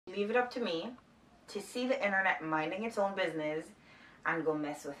leave it up to me to see the internet minding its own business and go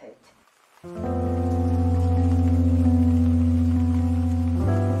mess with it.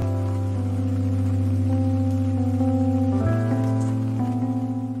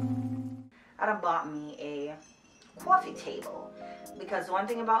 I done bought me a coffee table because one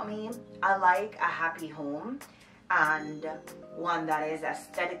thing about me, I like a happy home and one that is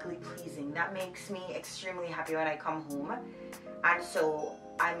aesthetically pleasing. That makes me extremely happy when I come home, and so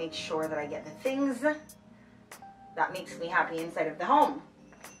I make sure that I get the things that makes me happy inside of the home.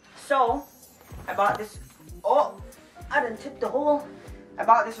 So I bought this. Oh, I done tipped the whole. I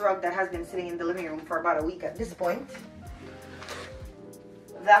bought this rug that has been sitting in the living room for about a week at this point.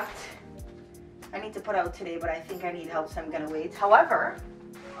 That I need to put out today, but I think I need help, so I'm gonna wait. However,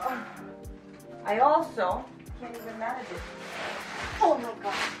 I also can't even manage it. Oh my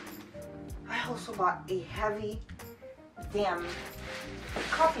god. I also bought a heavy damn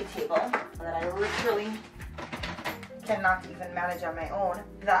coffee table that I literally cannot even manage on my own,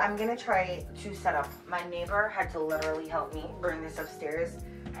 that I'm gonna try to set up. My neighbor had to literally help me bring this upstairs,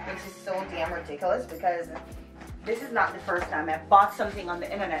 which is so damn ridiculous because this is not the first time I've bought something on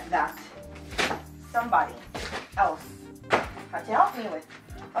the internet that somebody else had to help me with.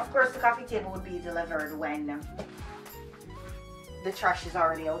 Of course, the coffee table would be delivered when the trash is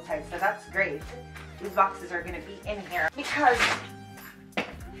already outside, so that's great. These boxes are gonna be in here because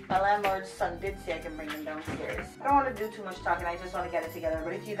my landlord's son did say I can bring them downstairs. I don't want to do too much talking, I just want to get it together.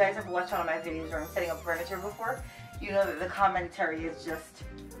 But if you guys have watched one of my videos where I'm setting up furniture before, you know that the commentary is just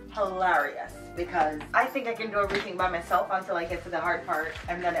hilarious because I think I can do everything by myself until I get to the hard part,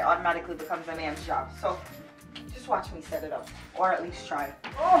 and then it automatically becomes a man's job. So just watch me set it up, or at least try.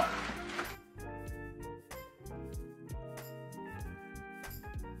 Oh.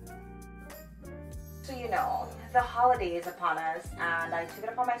 So you know, the holiday is upon us, and I took it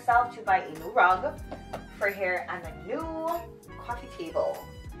upon myself to buy a new rug for here and a new coffee table.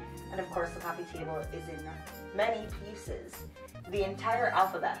 And of course, the coffee table is in many pieces, the entire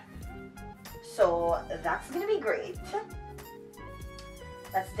alphabet. So that's gonna be great.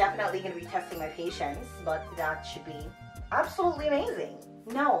 That's definitely gonna be testing my patience, but that should be absolutely amazing.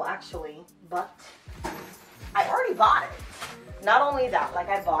 No, actually, but I already bought it. Not only that, like,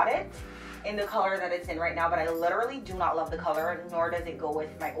 I bought it in the color that it's in right now, but I literally do not love the color, nor does it go with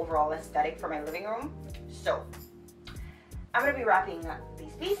my overall aesthetic for my living room. So I'm gonna be wrapping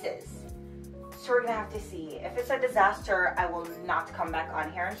these pieces. So we're gonna have to see. If it's a disaster, I will not come back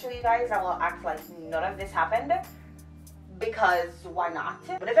on here and show you guys. I will act like none of this happened, because why not?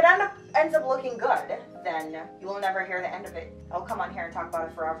 But if it ends up looking good, then you will never hear the end of it. I'll come on here and talk about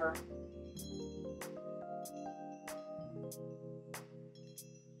it forever.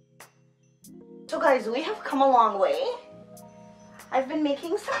 So guys, we have come a long way. I've been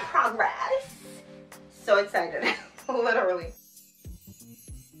making some progress. So excited, literally.